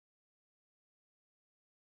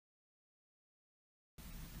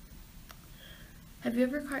Have you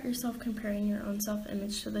ever caught yourself comparing your own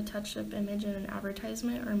self-image to the touched-up image in an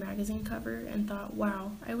advertisement or magazine cover and thought,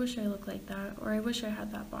 wow, I wish I looked like that, or I wish I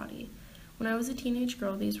had that body? When I was a teenage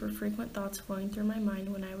girl, these were frequent thoughts flowing through my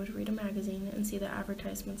mind when I would read a magazine and see the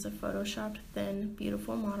advertisements of photoshopped, thin,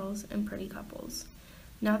 beautiful models and pretty couples.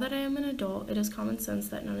 Now that I am an adult, it is common sense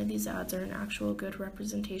that none of these ads are an actual good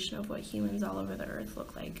representation of what humans all over the earth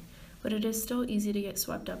look like. But it is still easy to get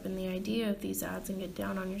swept up in the idea of these ads and get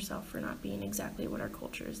down on yourself for not being exactly what our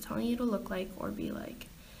culture is telling you to look like or be like.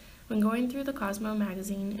 When going through the Cosmo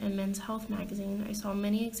magazine and Men's Health magazine, I saw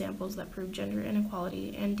many examples that prove gender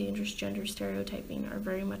inequality and dangerous gender stereotyping are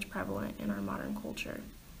very much prevalent in our modern culture.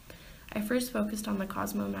 I first focused on the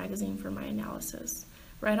Cosmo magazine for my analysis.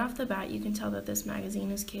 Right off the bat, you can tell that this magazine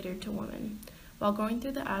is catered to women. While going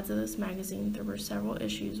through the ads of this magazine, there were several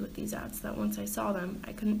issues with these ads that once I saw them,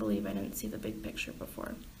 I couldn't believe I didn't see the big picture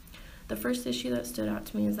before. The first issue that stood out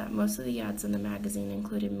to me is that most of the ads in the magazine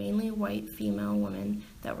included mainly white female women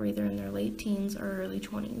that were either in their late teens or early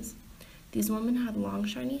 20s. These women had long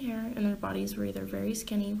shiny hair and their bodies were either very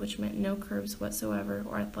skinny, which meant no curves whatsoever,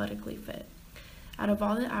 or athletically fit. Out of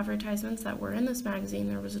all the advertisements that were in this magazine,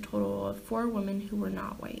 there was a total of 4 women who were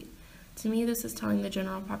not white. To me, this is telling the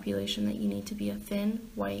general population that you need to be a thin,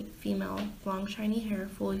 white, female, long, shiny hair,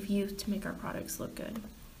 full of youth to make our products look good.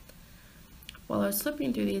 While I was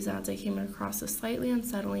flipping through these ads, I came across a slightly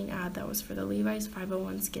unsettling ad that was for the Levi's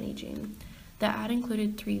 501 skinny jean. The ad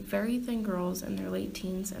included 3 very thin girls in their late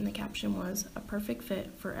teens, and the caption was, "A perfect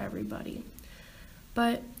fit for everybody."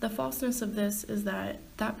 But the falseness of this is that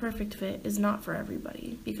perfect fit is not for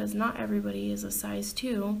everybody, because not everybody is a size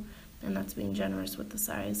 2, and that's being generous with the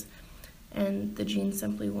size, and the jeans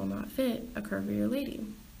simply will not fit a curvier lady.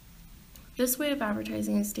 This way of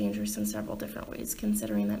advertising is dangerous in several different ways,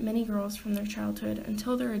 considering that many girls from their childhood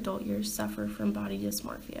until their adult years suffer from body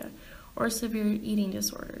dysmorphia or severe eating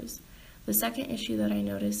disorders. The second issue that I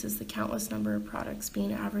noticed is the countless number of products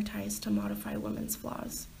being advertised to modify women's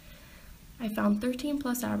flaws. I found 13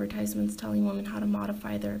 plus advertisements telling women how to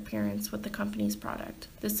modify their appearance with the company's product.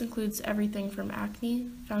 This includes everything from acne,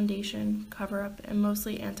 foundation, cover-up, and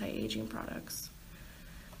mostly anti-aging products.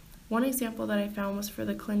 One example that I found was for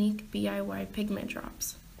the Clinique BIY Pigment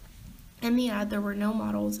Drops. In the ad, there were no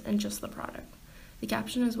models and just the product. The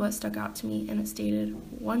caption is what stuck out to me, and it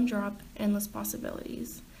stated, "One drop, endless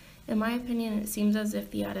possibilities." In my opinion, it seems as if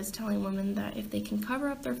the ad is telling women that if they can cover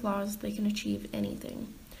up their flaws, they can achieve anything.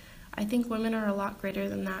 I think women are a lot greater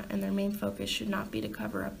than that, and their main focus should not be to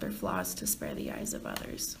cover up their flaws to spare the eyes of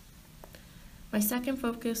others. My second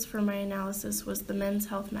focus for my analysis was the Men's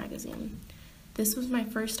Health magazine. This was my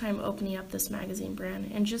first time opening up this magazine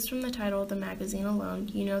brand, and just from the title of the magazine alone,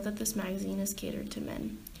 you know that this magazine is catered to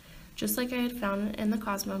men. Just like I had found in the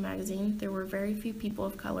Cosmo magazine, there were very few people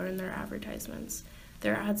of color in their advertisements.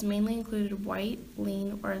 Their ads mainly included white,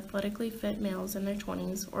 lean, or athletically fit males in their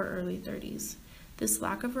 20s or early 30s. This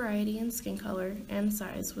lack of variety in skin color and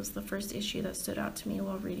size was the first issue that stood out to me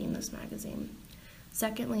while reading this magazine.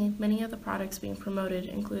 Secondly, many of the products being promoted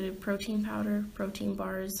included protein powder, protein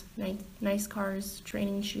bars, nice cars,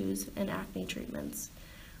 training shoes, and acne treatments.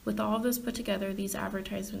 With all of this put together, these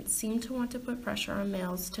advertisements seem to want to put pressure on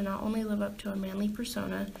males to not only live up to a manly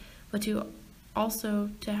persona, but to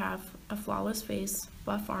also to have a flawless face,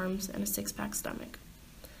 buff arms, and a six-pack stomach.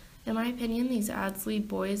 In my opinion, these ads lead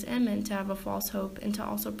boys and men to have a false hope and to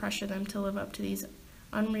also pressure them to live up to these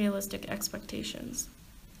unrealistic expectations.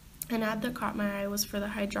 An ad that caught my eye was for the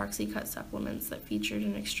Hydroxycut supplements that featured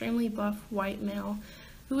an extremely buff white male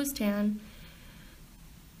who was tan,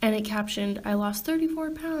 and it captioned, "I lost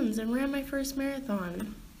 34 pounds and ran my first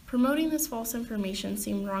marathon." Promoting this false information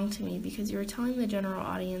seemed wrong to me because you were telling the general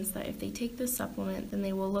audience that if they take this supplement, then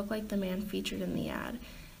they will look like the man featured in the ad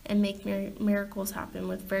and make miracles happen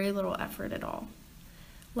with very little effort at all.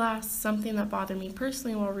 Last, something that bothered me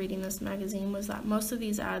personally while reading this magazine was that most of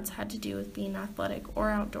these ads had to do with being athletic or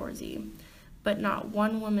outdoorsy, but not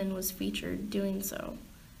one woman was featured doing so.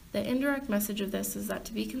 The indirect message of this is that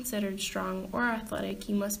to be considered strong or athletic,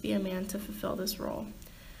 you must be a man to fulfill this role.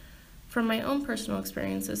 From my own personal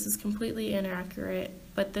experience, this is completely inaccurate,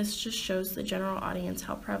 but this just shows the general audience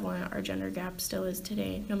how prevalent our gender gap still is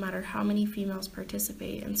today, no matter how many females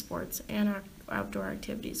participate in sports and outdoor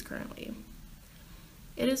activities currently.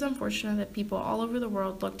 It is unfortunate that people all over the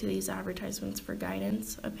world look to these advertisements for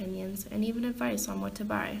guidance, opinions, and even advice on what to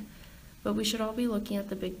buy, but we should all be looking at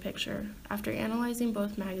the big picture. After analyzing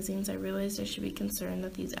both magazines, I realized I should be concerned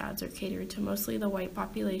that these ads are catered to mostly the white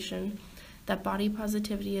population, that body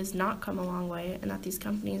positivity has not come a long way, and that these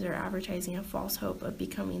companies are advertising a false hope of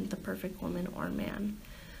becoming the perfect woman or man.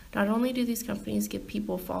 Not only do these companies give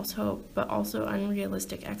people false hope, but also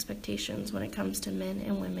unrealistic expectations when it comes to men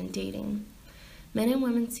and women dating. Men and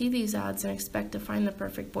women see these ads and expect to find the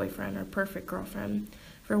perfect boyfriend or perfect girlfriend.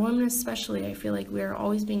 For women especially, I feel like we are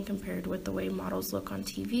always being compared with the way models look on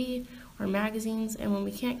TV or magazines, and when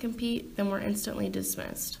we can't compete, then we're instantly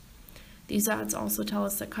dismissed. These ads also tell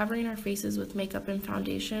us that covering our faces with makeup and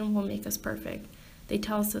foundation will make us perfect. They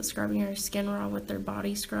tell us that scrubbing our skin raw with their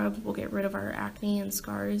body scrub will get rid of our acne and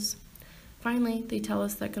scars. Finally, they tell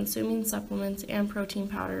us that consuming supplements and protein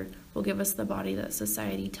powder will give us the body that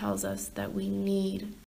society tells us that we need.